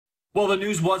Well, the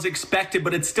news was expected,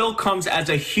 but it still comes as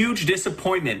a huge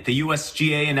disappointment. The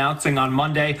USGA announcing on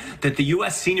Monday that the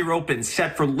U.S. Senior Open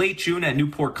set for late June at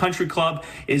Newport Country Club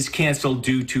is canceled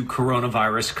due to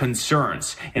coronavirus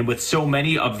concerns. And with so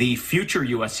many of the future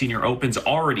U.S. Senior Opens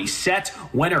already set,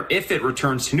 when or if it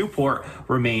returns to Newport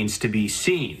remains to be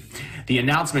seen. The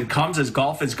announcement comes as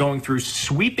golf is going through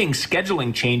sweeping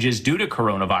scheduling changes due to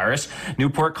coronavirus.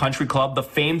 Newport Country Club, the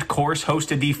famed course,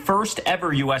 hosted the first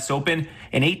ever U.S. Open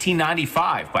in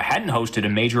 1895, but hadn't hosted a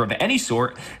major of any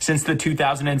sort since the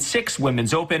 2006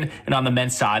 Women's Open, and on the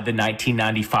men's side, the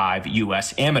 1995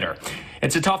 U.S. Amateur.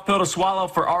 It's a tough pill to swallow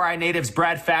for RI natives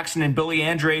Brad Faxon and Billy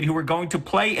Andrade, who are going to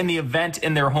play in the event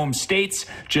in their home states,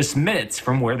 just minutes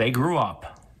from where they grew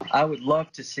up. I would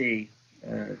love to see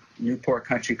Newport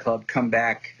Country Club come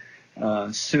back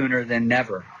sooner than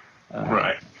never.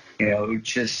 Right.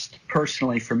 Just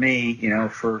personally for me,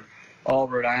 for all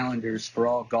Rhode Islanders, for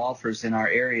all golfers in our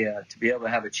area, to be able to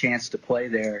have a chance to play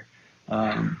there.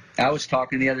 I was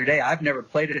talking the other day, I've never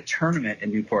played at a tournament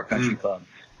in Newport Country Club.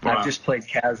 Wow. I've just played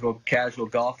casual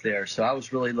golf there, so I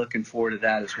was really looking forward to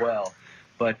that as well.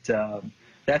 But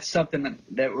that's something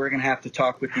that we're going to have to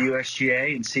talk with the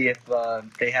USGA and see if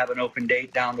they have an open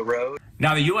date down the road.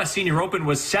 Now, the U.S. Senior Open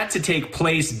was set to take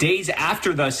place days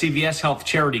after the CVS Health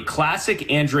Charity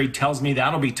Classic. Andrade tells me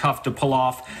that'll be tough to pull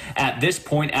off at this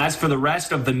point. As for the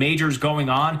rest of the majors going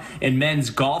on in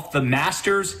men's golf, the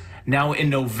Masters now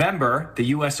in November. The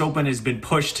U.S. Open has been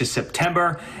pushed to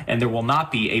September, and there will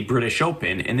not be a British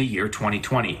Open in the year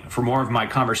 2020. For more of my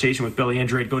conversation with Billy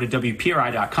Andrade, go to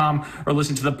WPRI.com or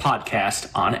listen to the podcast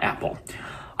on Apple.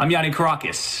 I'm Yanni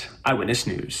Caracas, Eyewitness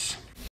News.